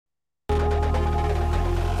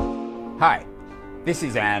Hi, this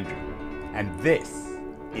is Andrew, and this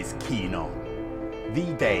is Keen On,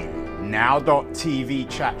 the daily now.tv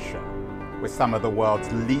chat show with some of the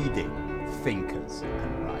world's leading thinkers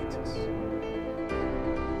and writers.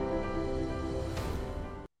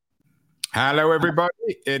 Hello,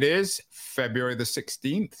 everybody. It is February the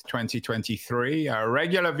 16th, 2023. Our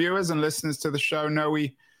regular viewers and listeners to the show know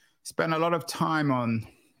we spend a lot of time on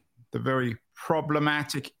the very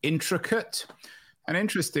problematic, intricate, an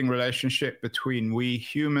interesting relationship between we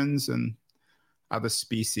humans and other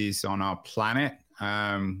species on our planet.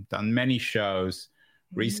 Done many shows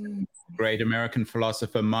recently. Great American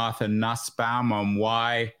philosopher Martha Nussbaum on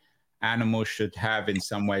why animals should have, in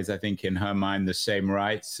some ways, I think in her mind, the same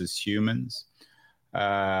rights as humans.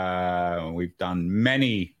 We've done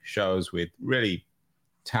many shows with really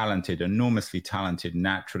talented, enormously talented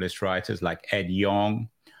naturalist writers like Ed Yong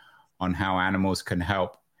on how animals can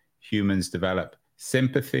help humans develop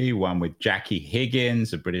sympathy, one with Jackie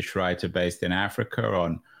Higgins, a British writer based in Africa,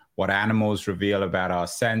 on what animals reveal about our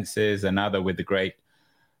senses, another with the great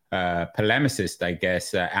polemicist, I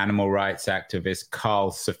guess, animal rights activist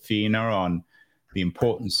Carl Safina on the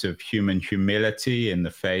importance of human humility in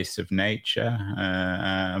the face of nature,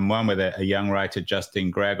 and one with a young writer,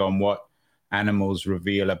 Justin Gregg, on what animals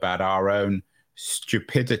reveal about our own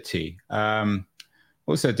stupidity.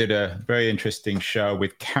 Also did a very interesting show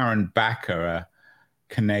with Karen Backer, a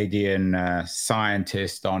Canadian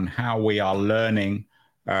scientist, on how we are learning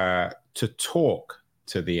to talk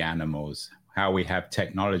to the animals, how we have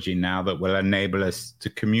technology now that will enable us to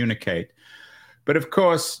communicate. But of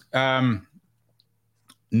course,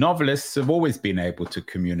 novelists have always been able to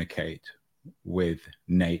communicate with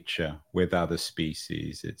nature, with other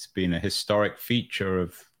species. It's been a historic feature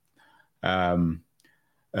of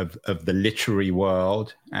the literary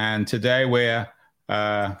world. And today we're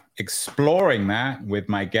exploring that with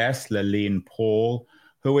my guest, Laline Paull,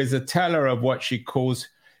 who is a teller of what she calls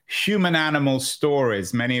human animal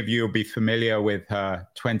stories. Many of you will be familiar with her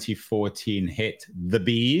 2014 hit, The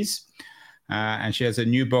Bees. And she has a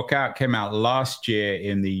new book out, came out last year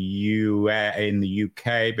in the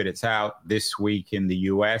UK, but it's out this week in the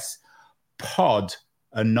US. Pod,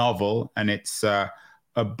 a novel, and it's a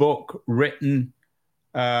book written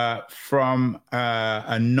from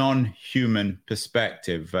a non-human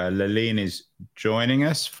perspective. Laline is joining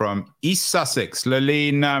us from East Sussex.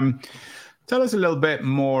 Laline, tell us a little bit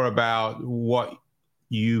more about what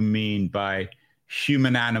you mean by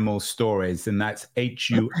human animal stories, and that's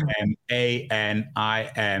HUMANIMAL.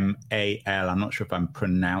 I'm not sure if I'm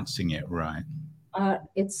pronouncing it right.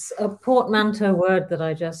 It's a portmanteau word that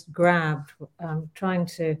I just grabbed, trying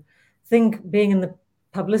to think, being in the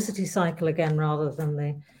publicity cycle again rather than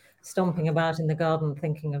the stomping about in the garden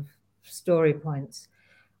thinking of story points.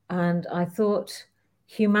 And I thought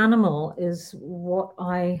humanimal is what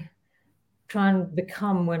I try and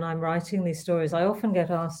become when I'm writing these stories. I often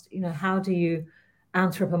get asked, how do you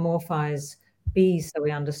anthropomorphize bees so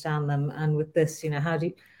we understand them? And with this, how do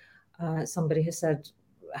you, somebody has said,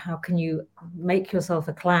 how can you make yourself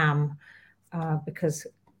a clam? Because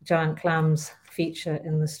giant clams feature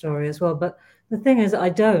in the story as well. But the thing is,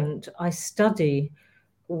 I study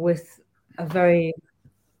with a very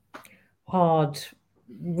hard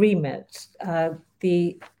remit,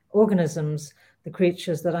 the organisms, the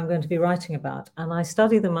creatures that I'm going to be writing about. And I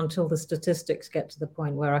study them until the statistics get to the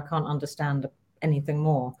point where I can't understand anything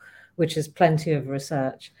more, which is plenty of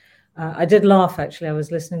research. I did laugh, actually. I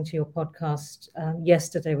was listening to your podcast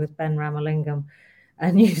yesterday with Ben Ramalingam,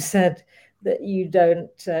 and you said that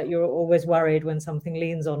you're always worried when something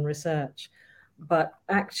leans on research. But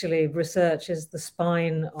actually, research is the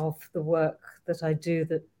spine of the work that I do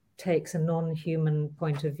that takes a non-human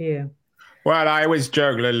point of view. Well, I always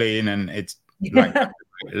joke, Laline, and it's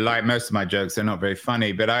like most of my jokes, they're not very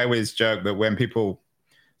funny, but I always joke that when people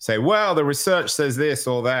say, well, the research says this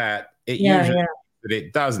or that, but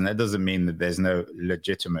it doesn't. It doesn't mean that there's no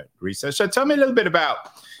legitimate research. So tell me a little bit about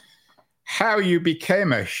how you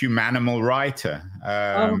became a humanimal writer.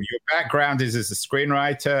 Your background is as a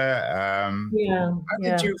screenwriter. How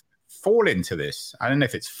did you fall into this? I don't know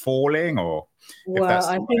if it's falling or if that's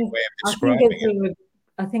the right way of describing it.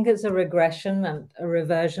 I think it's a regression and a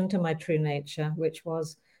reversion to my true nature, which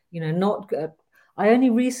was, not good. I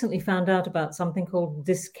only recently found out about something called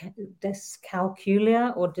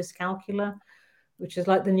dyscalculia, which is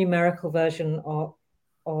like the numerical version of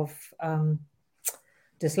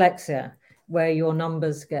dyslexia, where your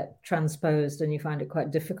numbers get transposed and you find it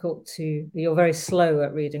quite difficult you're very slow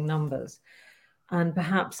at reading numbers. And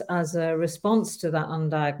perhaps as a response to that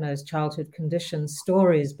undiagnosed childhood condition,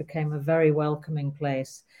 stories became a very welcoming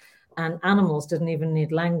place. and animals didn't even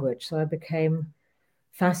need language. So I became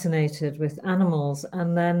fascinated with animals,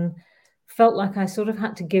 and then felt like I sort of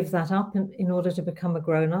had to give that up in order to become a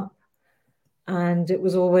grown-up. And it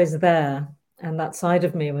was always there, and that side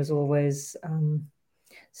of me was always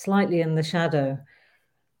slightly in the shadow.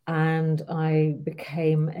 And I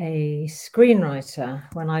became a screenwriter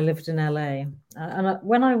when I lived in LA. And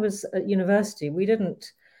when I was at university, we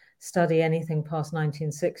didn't study anything past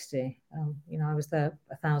 1960. I was there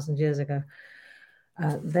 1,000 years ago.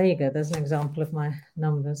 There you go. There's an example of my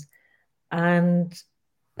numbers. And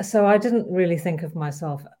so I didn't really think of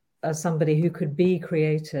myself as somebody who could be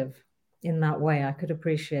creative in that way. I could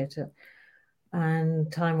appreciate it.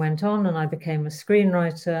 And time went on, and I became a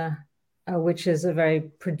screenwriter, which is a very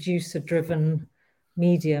producer-driven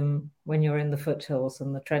medium when you're in the foothills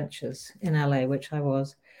and the trenches in LA, which I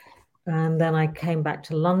was. And then I came back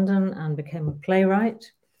to London and became a playwright.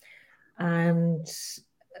 And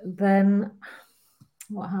then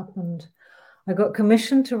what happened? I got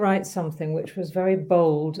commissioned to write something which was very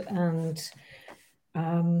bold, and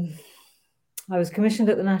I was commissioned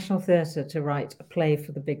at the National Theatre to write a play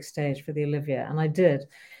for the big stage, for the Olivier, and I did.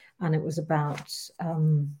 And it was about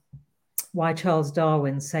why Charles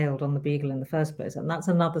Darwin sailed on the Beagle in the first place. And that's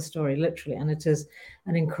another story, literally. And it is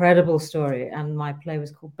an incredible story. And my play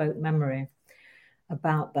was called Boat Memory,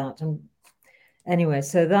 about that. And anyway,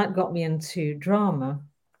 so that got me into drama.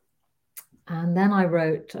 And then I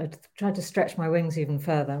tried to stretch my wings even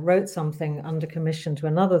further, wrote something under commission to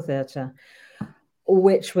another theatre,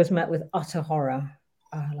 which was met with utter horror.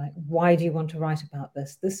 Like, why do you want to write about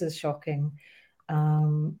this? This is shocking.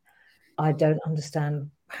 I don't understand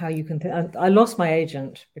how you can think. I lost my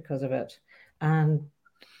agent because of it. And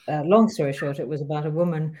long story short, it was about a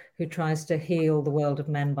woman who tries to heal the world of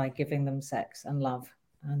men by giving them sex and love.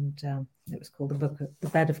 And it was called The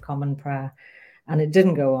Bed of Common Prayer. And it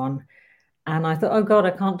didn't go on. And I thought, oh God,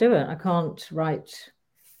 I can't do it. I can't write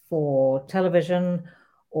for television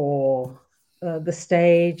or the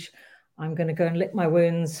stage. I'm going to go and lick my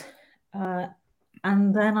wounds.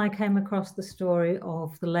 And then I came across the story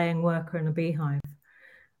of the laying worker in a beehive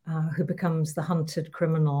who becomes the hunted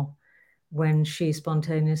criminal when she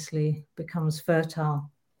spontaneously becomes fertile,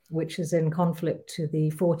 which is in conflict to the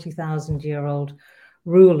 40,000-year-old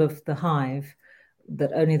rule of the hive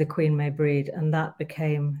that only the queen may breed. And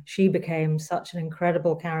she became such an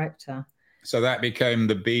incredible character. So that became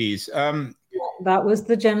the bees. That was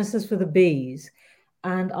the genesis for the bees.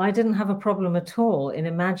 And I didn't have a problem at all in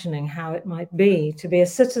imagining how it might be to be a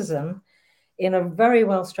citizen in a very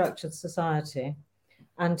well-structured society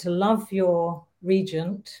and to love your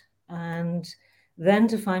regent and then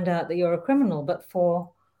to find out that you're a criminal, but for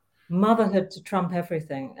motherhood to trump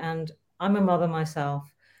everything. And I'm a mother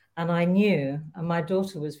myself, and I knew, and my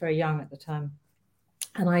daughter was very young at the time,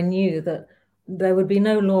 and I knew that there would be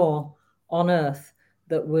no law on earth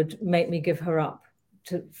that would make me give her up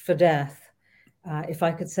for death if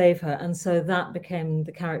I could save her. And so that became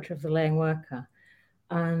the character of the laying worker.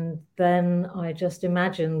 And then I just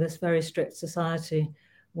imagined this very strict society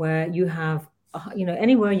where you have,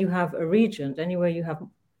 anywhere you have a regent, anywhere you have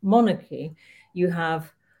monarchy, you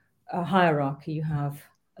have a hierarchy, you have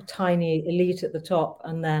a tiny elite at the top,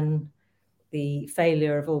 and then the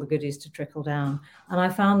failure of all the goodies to trickle down. And I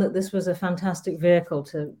found that this was a fantastic vehicle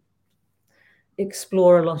to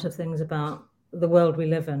explore a lot of things about the world we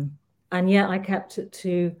live in. And yet I kept it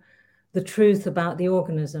to the truth about the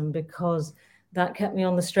organism, because that kept me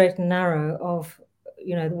on the straight and narrow of,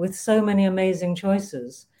 with so many amazing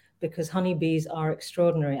choices, because honeybees are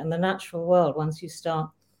extraordinary. And the natural world, once you start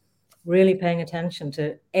really paying attention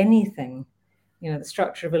to anything, the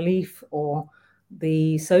structure of a leaf or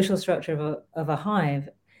the social structure of a hive,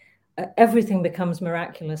 everything becomes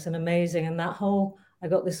miraculous and amazing. And I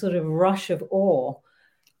got this sort of rush of awe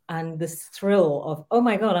and this thrill of, oh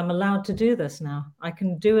my God, I'm allowed to do this now. I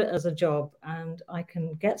can do it as a job and I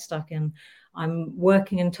can get stuck in. I'm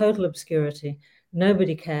working in total obscurity.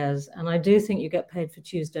 Nobody cares. And I do think you get paid for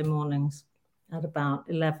Tuesday mornings at about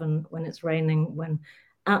 11 when it's raining, when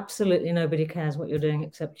absolutely nobody cares what you're doing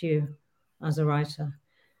except you as a writer.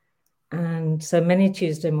 And so many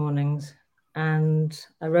Tuesday mornings. And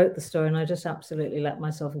I wrote the story and I just absolutely let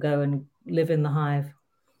myself go and live in the hive.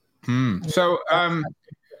 So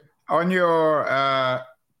on your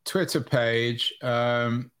Twitter page,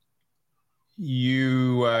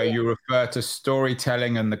 you refer to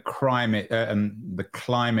storytelling and the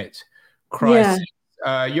climate crisis.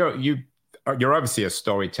 Yeah. You're obviously a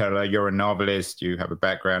storyteller. You're a novelist. You have a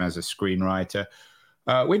background as a screenwriter.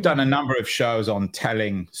 We've done a number of shows on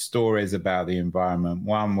telling stories about the environment.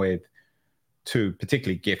 One with two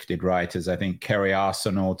particularly gifted writers. I think Kerry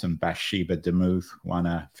Arsenault and Bathsheba DeMuth, one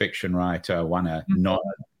a fiction writer, one a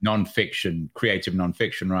creative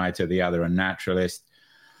non-fiction writer, the other a naturalist.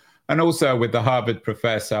 And also with the Harvard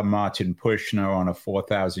professor Martin Pushner on a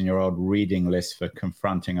 4,000-year-old reading list for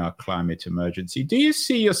confronting our climate emergency. Do you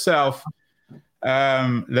see yourself,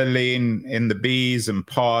 Laline, in the Bees and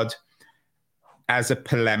Pod as a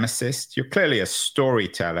polemicist? You're clearly a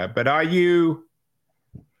storyteller, but are you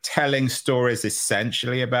telling stories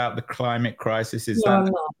essentially about the climate crisis? Is that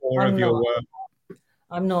the core of your work?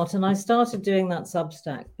 I'm not. And I started doing that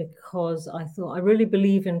Substack because I thought I really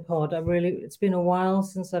believe in Pod. It's been a while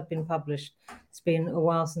since I've been published. It's been a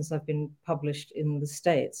while since I've been published in the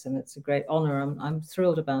States, and it's a great honor. I'm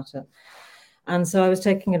thrilled about it. And so I was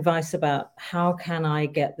taking advice about how can I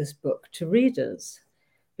get this book to readers?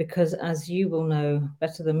 Because as you will know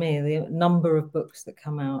better than me, the number of books that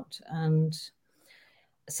come out, and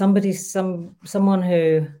someone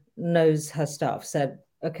who knows her stuff said,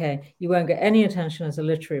 okay, you won't get any attention as a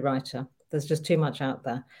literary writer. There's just too much out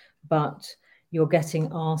there, but you're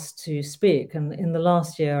getting asked to speak. And in the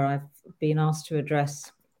last year, I've been asked to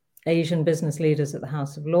address Asian business leaders at the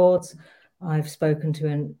House of Lords. I've spoken to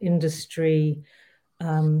an industry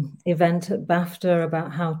event at BAFTA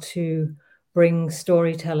about how to bring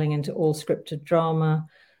storytelling into all scripted drama.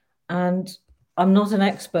 And I'm not an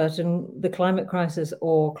expert in the climate crisis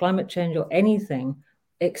or climate change or anything,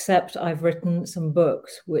 except I've written some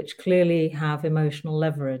books which clearly have emotional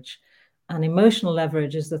leverage. And emotional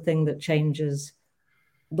leverage is the thing that changes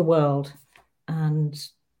the world and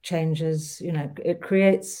changes, it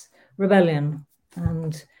creates rebellion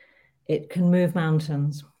and it can move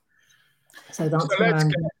mountains. So let's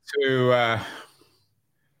get to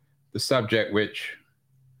the subject which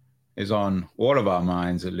is on all of our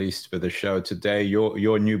minds, at least for the show today,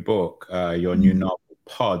 your new book, your new novel,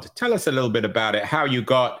 Pod. Tell us a little bit about it, how you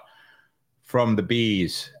got from the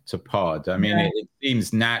bees to Pod. I mean, it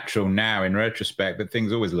seems natural now in retrospect, but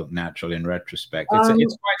things always look natural in retrospect. It's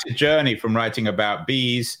quite a journey from writing about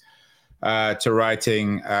bees to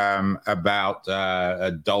writing about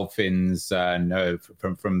dolphins,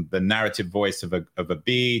 from the narrative voice of a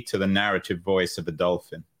bee to the narrative voice of a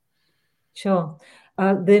dolphin. Sure.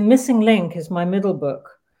 The missing link is my middle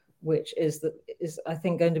book, which is I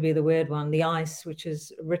think going to be the weird one, The Ice, which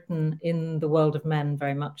is written in the world of men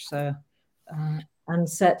very much so, and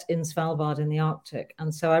set in Svalbard in the Arctic.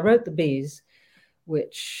 And so I wrote The Bees,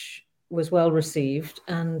 which was well received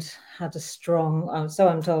and had a strong, so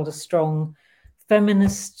I'm told, a strong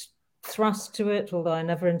feminist thrust to it, although I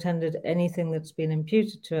never intended anything that's been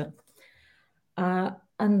imputed to it.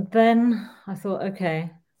 And then I thought,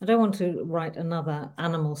 okay, I don't want to write another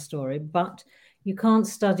animal story, but you can't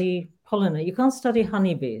study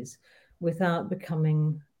honeybees without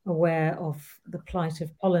becoming aware of the plight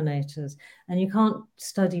of pollinators. And you can't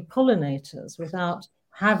study pollinators without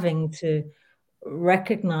having to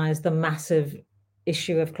recognize the massive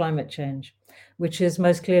issue of climate change, which is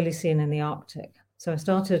most clearly seen in the Arctic. So I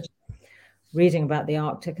started reading about the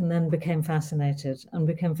Arctic and then became fascinated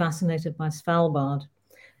by Svalbard,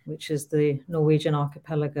 which is the Norwegian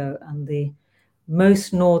archipelago and the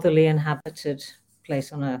most northerly inhabited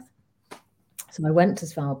place on Earth. So I went to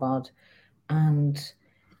Svalbard and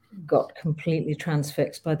got completely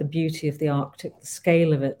transfixed by the beauty of the Arctic, the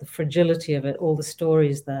scale of it, the fragility of it, all the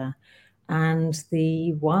stories there, and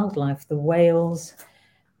the wildlife, the whales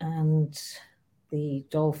and the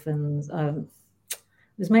dolphins. It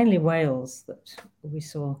was mainly whales that we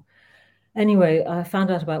saw. Anyway, I found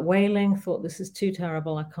out about whaling, thought this is too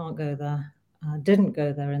terrible, I can't go there. I didn't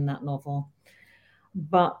go there in that novel.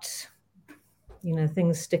 But,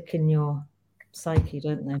 things stick in your psyche,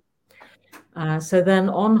 don't they? So then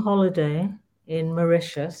on holiday in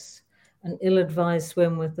Mauritius, an ill-advised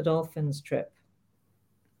swim with the dolphins trip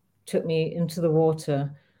took me into the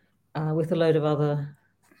water with a load of other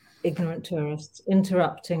ignorant tourists,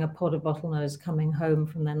 interrupting a pod of bottlenose coming home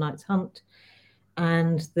from their night's hunt.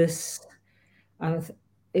 And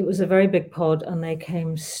it was a very big pod, and they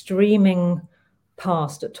came streaming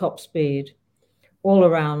past at top speed all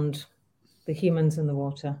around the humans in the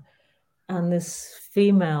water. And this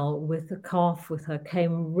female with a calf with her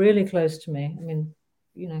came really close to me. I mean,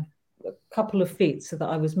 a couple of feet, so that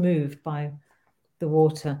I was moved by the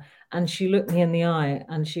water. And she looked me in the eye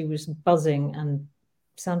and she was buzzing and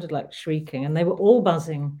sounded like shrieking. And they were all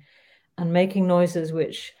buzzing and making noises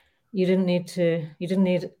which you didn't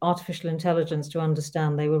need artificial intelligence to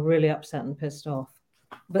understand. They were really upset and pissed off,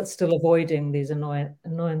 but still avoiding these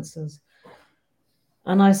annoyances.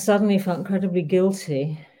 And I suddenly felt incredibly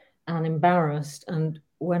guilty and embarrassed. And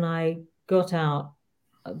when I got out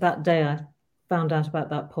that day, I found out about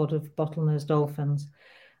that pod of bottlenose dolphins.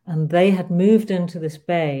 And they had moved into this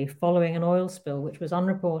bay following an oil spill, which was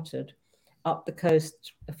unreported, up the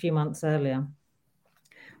coast a few months earlier.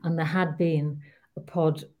 And there had been a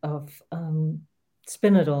pod of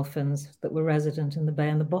spinner dolphins that were resident in the bay,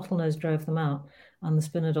 and the bottlenose drove them out, and the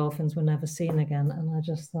spinner dolphins were never seen again. And I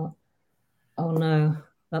just thought, oh no,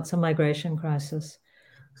 that's a migration crisis.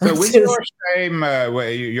 So was your shame,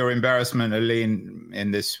 your embarrassment, Laline,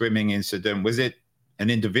 in this swimming incident, was it an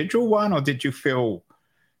individual one, or did you feel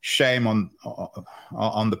shame on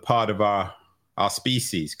the part of our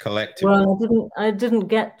species collectively? Well, I didn't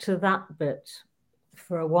get to that bit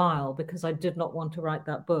for a while because I did not want to write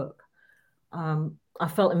that book. I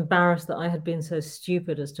felt embarrassed that I had been so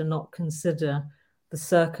stupid as to not consider the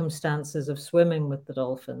circumstances of swimming with the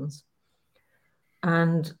dolphins.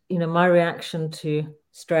 And, my reaction to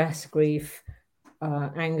stress, grief,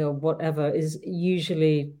 anger, whatever, is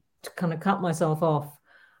usually to kind of cut myself off,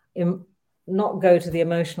 not go to the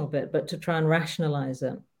emotional bit, but to try and rationalize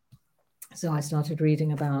it. So I started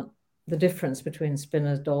reading about the difference between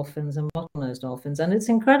spinner dolphins and bottlenose dolphins, and it's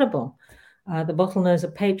incredible. The bottlenose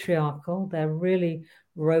are patriarchal. They're really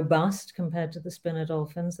robust compared to the spinner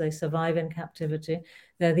dolphins. They survive in captivity.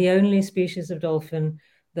 They're the only species of dolphin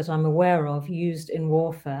that I'm aware of used in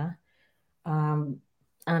warfare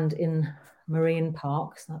and in marine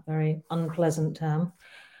parks, that very unpleasant term.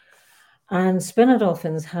 And spinner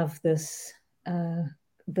dolphins have this,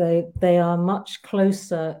 they are much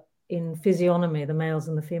closer in physiognomy, the males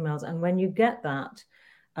and the females. And when you get that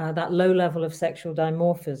low level of sexual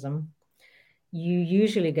dimorphism, you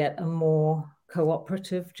usually get a more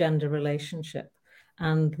cooperative gender relationship.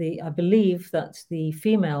 And I believe that the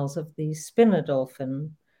females of the spinner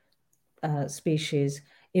dolphin species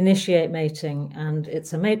initiate mating, and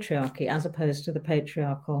it's a matriarchy as opposed to the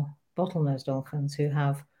patriarchal bottlenose dolphins who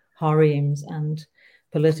have harems and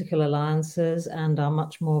political alliances and are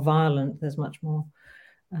much more violent. There's much more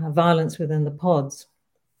violence within the pods.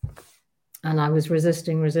 And I was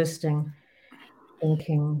resisting,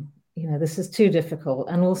 thinking, this is too difficult.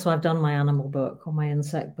 And also I've done my animal book or my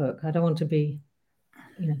insect book. I don't want to be,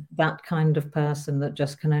 that kind of person that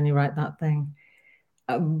just can only write that thing.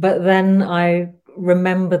 But then I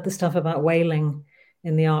remembered the stuff about whaling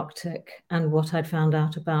in the Arctic and what I'd found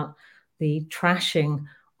out about the trashing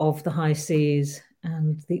of the high seas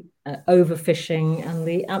and the overfishing and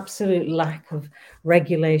the absolute lack of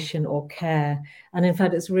regulation or care. And in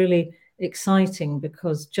fact, it's really exciting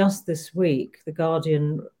because just this week, The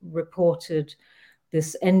Guardian reported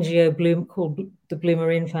this NGO called the Blue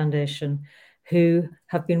Marine Foundation, who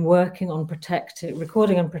have been working on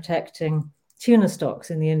recording and protecting tuna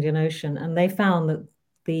stocks in the Indian Ocean. And they found that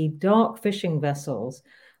the dark fishing vessels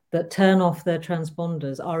that turn off their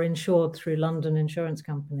transponders are insured through London insurance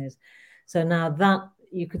companies. So now that,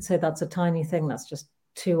 you could say that's a tiny thing, that's just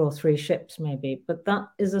 2 or 3 ships maybe, but that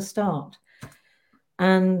is a start.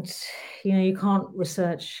 And, you can't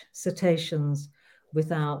research cetaceans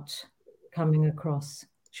without coming across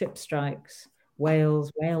ship strikes,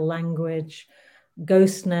 whales, whale language,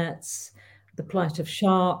 ghost nets, the plight of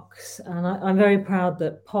sharks. And I'm very proud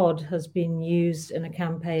that POD has been used in a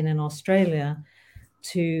campaign in Australia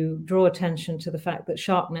to draw attention to the fact that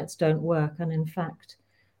shark nets don't work and in fact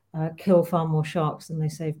kill far more sharks than they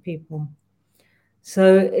save people.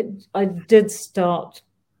 So I did start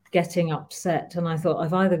getting upset, and I thought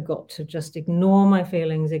I've either got to just ignore my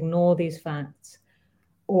feelings, ignore these facts,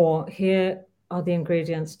 or here are the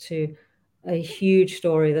ingredients to a huge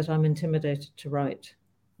story that I'm intimidated to write.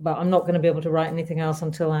 But I'm not going to be able to write anything else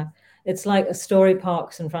until it's like a story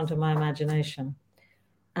parks in front of my imagination.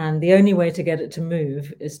 And the only way to get it to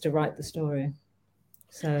move is to write the story.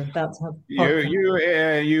 So that's how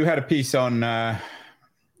you had a piece on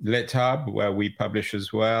Lit Hub where we publish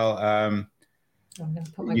as well.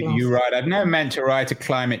 You write, I've never meant to write a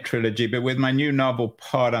climate trilogy, but with my new novel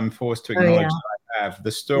Pod, I'm forced to acknowledge that I have.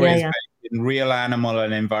 The story is based in real animal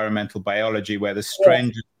and environmental biology where the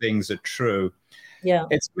strangest things are true. Yeah.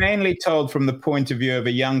 It's mainly told from the point of view of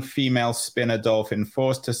a young female spinner dolphin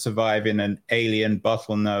forced to survive in an alien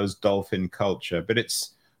bottlenose dolphin culture. But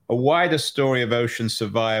it's a wider story of ocean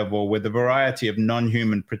survival with a variety of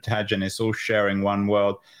non-human protagonists all sharing one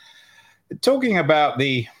world. Talking about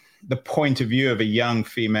the point of view of a young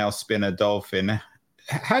female spinner dolphin,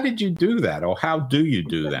 how did you do that, or how do you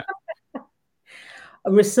do that?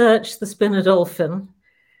 Research the spinner dolphin,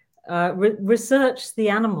 research the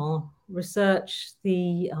animal, research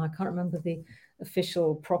I can't remember the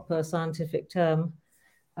official proper scientific term,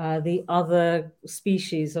 the other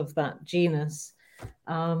species of that genus.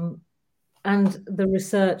 And the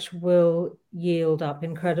research will yield up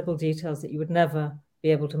incredible details that you would never be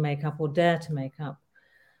able to make up or dare to make up.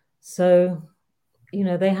 So,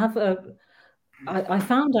 they have I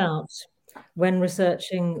found out when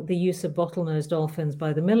researching the use of bottlenose dolphins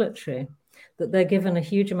by the military that they're given a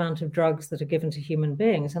huge amount of drugs that are given to human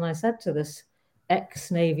beings. And I said to this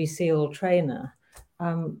ex-Navy SEAL trainer,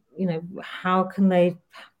 how can they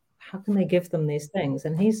give them these things?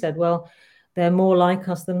 And he said, well, they're more like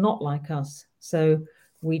us than not like us. So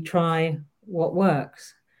we try what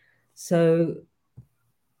works. So,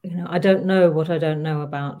 I don't know what I don't know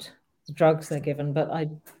about the drugs they're given, but I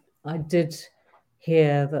did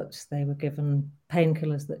hear that they were given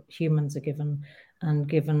painkillers that humans are given, and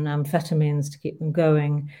given amphetamines to keep them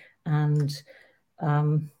going, and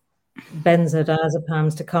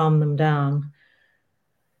benzodiazepams to calm them down.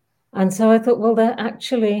 And so I thought, well, they're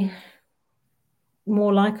actually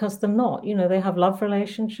more like us than not. They have love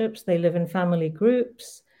relationships, they live in family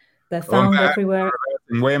groups, they're found everywhere.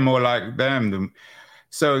 And we're more like them.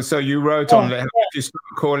 So you wrote on that, if you start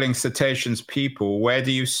calling cetaceans people, where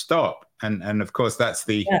do you stop? And of course, that's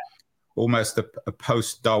the almost a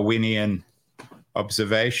post-Darwinian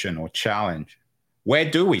observation or challenge. Where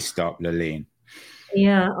do we stop, Laline?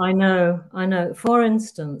 Yeah, I know. For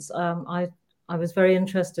instance, I was very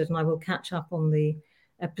interested, and I will catch up on the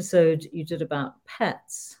episode you did about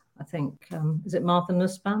pets. I think, is it Martha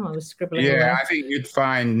Nussbaum? I was scribbling away. I think you'd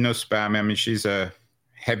find Nussbaum. I mean, she's a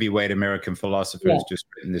heavyweight American philosopher who's just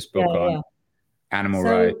written this book on animal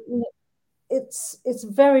rights. It's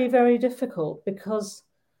very, very difficult because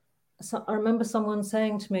I remember someone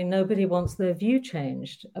saying to me, nobody wants their view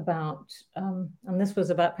changed about, and this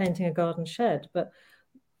was about painting a garden shed, but,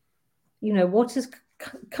 what is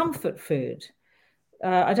comfort food?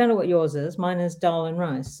 I don't know what yours is. Mine is dal and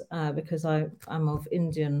rice because I'm of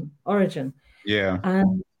Indian origin. Yeah.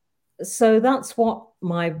 And so that's what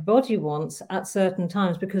my body wants at certain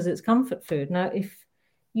times because it's comfort food. Now, if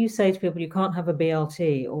you say to people you can't have a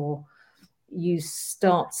BLT, or you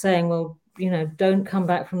start saying, well, don't come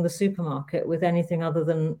back from the supermarket with anything other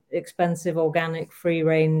than expensive, organic,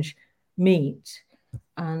 free-range meat.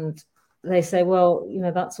 And they say, well,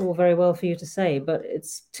 that's all very well for you to say, but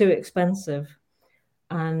it's too expensive.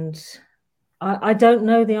 And I don't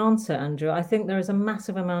know the answer, Andrew. I think there is a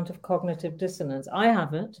massive amount of cognitive dissonance. I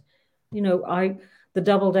have it. The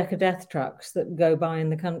double-decker death trucks that go by in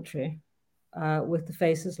the country with the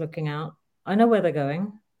faces looking out, I know where they're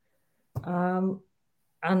going. And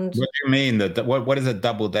what do you mean? What is a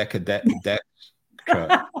double-decker death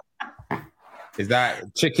truck? Is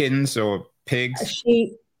that chickens or pigs?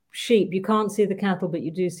 Sheep. You can't see the cattle, but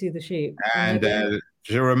you do see the sheep. And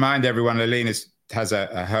to remind everyone, Laline has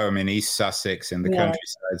a home in East Sussex in the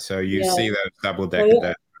countryside, so you see those double-decker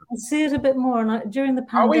death. I see it a bit more, and during the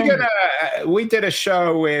pandemic, we did a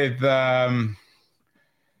show with Satnam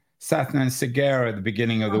Segera at the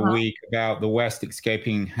beginning of the week about the West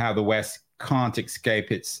escaping, how the West can't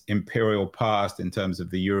escape its imperial past in terms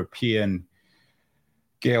of the European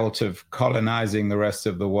guilt of colonizing the rest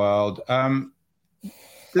of the world.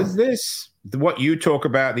 Does what you talk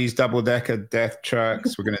about, these double-decker death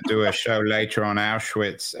trucks, we're going to do a show later on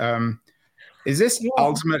Auschwitz. Is this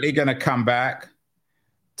ultimately going to come back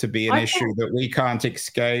to be an issue that we can't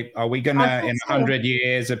escape? Are we going to, in 100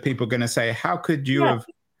 years, are people going to say, how could you have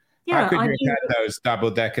had those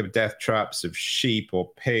double-decker death trucks of sheep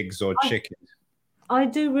or pigs or chickens? I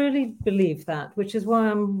do really believe that, which is why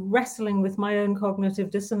I'm wrestling with my own cognitive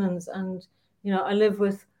dissonance. And, I live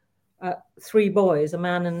with 3 boys, a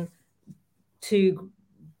man and 2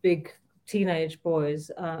 big teenage boys,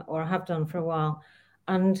 or I have done for a while.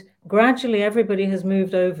 And gradually everybody has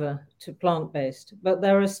moved over to plant-based, but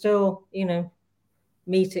there are still,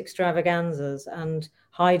 meat extravaganzas and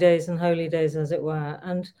high days and holy days, as it were.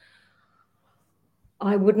 And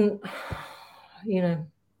I wouldn't,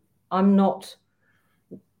 I'm not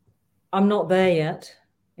there yet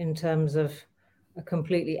in terms of a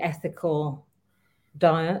completely ethical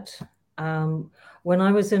diet. When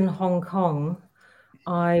I was in Hong Kong,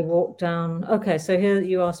 I walked down. Okay, so here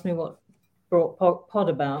you asked me what brought Pod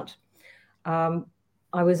about.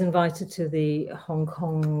 I was invited to the Hong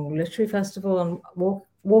Kong Literary Festival, and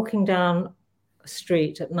walking down a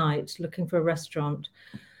street at night looking for a restaurant,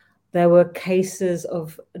 there were cases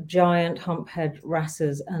of giant humphead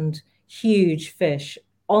wrasses and huge fish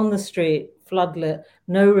on the street, floodlit,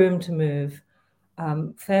 no room to move,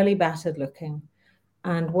 fairly battered looking.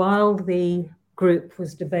 And while the group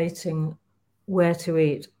was debating where to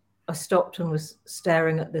eat, I stopped and was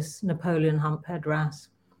staring at this Napoleon humphead wrasse.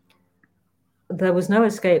 There was no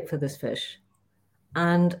escape for this fish.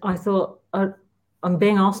 And I thought, I'm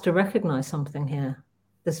being asked to recognize something here.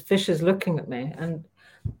 This fish is looking at me. And,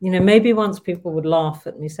 maybe once people would laugh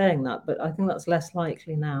at me saying that, but I think that's less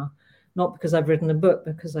likely now. Not because I've written a book,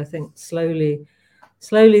 because I think slowly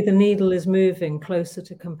the needle is moving closer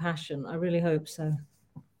to compassion. I really hope so.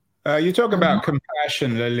 You talk about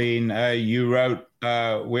compassion, Laline. You wrote,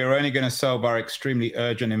 we're only going to solve our extremely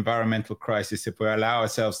urgent environmental crisis if we allow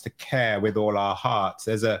ourselves to care with all our hearts.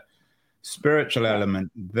 There's a spiritual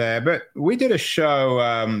element there. But we did a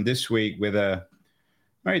show this week with a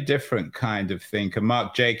very different kind of thinker.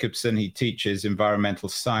 Mark Jacobson, he teaches environmental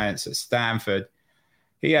science at Stanford.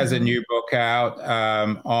 He has a new book out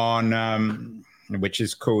on which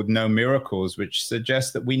is called No Miracles, which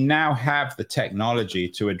suggests that we now have the technology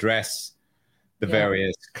to address the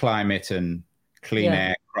various climate and clean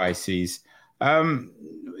air crises.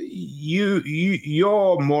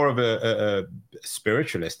 You're more of a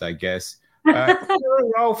spiritualist, I guess. Is there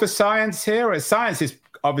a role for science here? Science is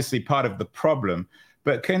obviously part of the problem,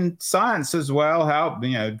 but can science as well help?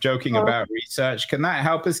 Joking about research, can that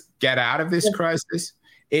help us get out of this crisis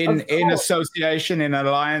in association, in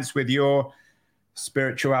alliance with your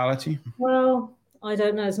spirituality? Well, I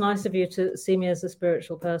don't know. It's nice of you to see me as a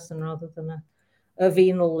spiritual person rather than a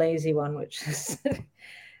venal, lazy one, which is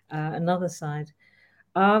another side.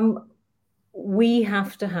 We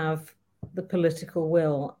have to have the political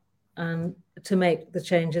will and to make the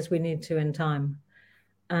changes we need to in time.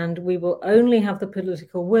 And we will only have the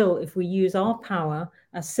political will if we use our power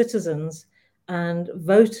as citizens and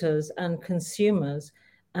voters and consumers,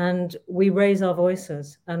 and we raise our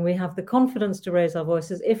voices, and we have the confidence to raise our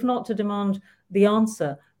voices, if not to demand the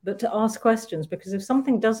answer, but to ask questions. Because if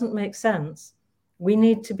something doesn't make sense, we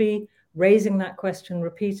need to be raising that question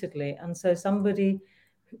repeatedly. And so somebody,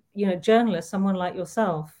 journalist, someone like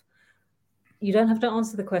yourself, you don't have to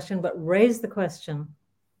answer the question, but raise the question.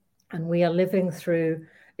 And we are living through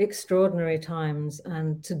extraordinary times.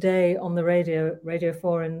 And today on the Radio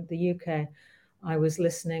 4 in the UK, I was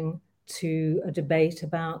listening to a debate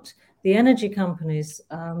about the energy companies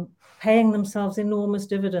paying themselves enormous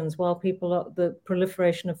dividends while the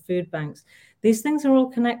proliferation of food banks. These things are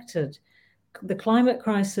all connected. The climate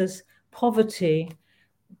crisis, poverty,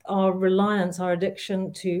 our reliance, our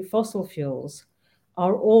addiction to fossil fuels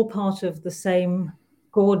are all part of the same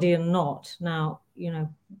Gordian knot. Now,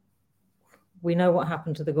 we know what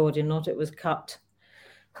happened to the Gordian knot. It was cut,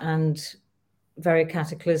 and very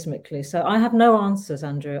cataclysmically. So I have no answers,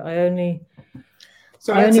 Andrew.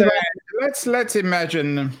 Let's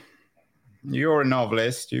imagine you're a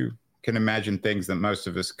novelist. You can imagine things that most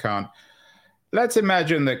of us can't. Let's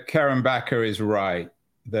imagine that Karen Backer is right,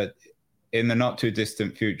 that in the not too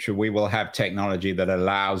distant future, we will have technology that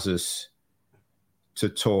allows us to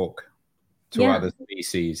talk to other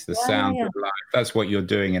species, the sound of life. That's what you're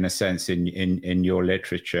doing, in a sense, in your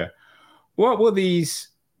literature. What will these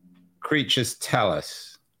creatures tell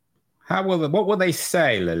us? What will they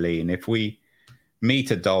say, Laline, if we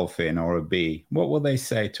meet a dolphin or a bee? What will they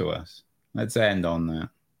say to us? Let's end on that.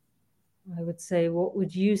 I would say, what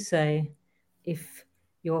would you say if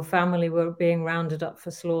your family were being rounded up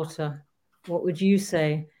for slaughter? What would you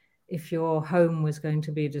say if your home was going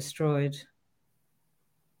to be destroyed?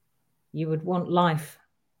 You would want life.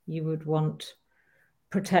 You would want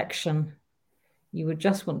protection. You would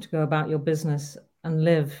just want to go about your business and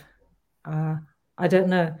live. I don't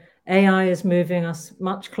know. AI is moving us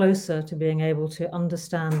much closer to being able to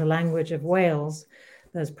understand the language of whales.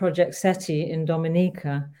 There's Project SETI in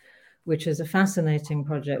Dominica, which is a fascinating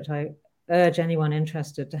project. I urge anyone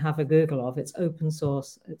interested to have a Google of. It's open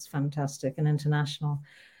source. It's fantastic and international.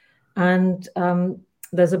 And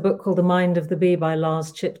there's a book called The Mind of the Bee by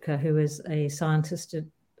Lars Chitka, who is a scientist at,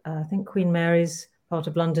 I think, Queen Mary's, part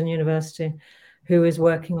of London University, who is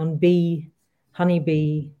working on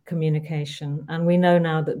honeybee communication. And we know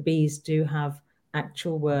now that bees do have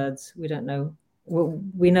actual words. We don't know.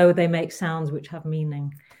 We know they make sounds which have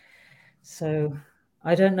meaning. So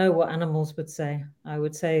I don't know what animals would say. I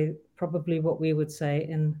would say probably what we would say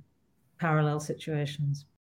in parallel situations.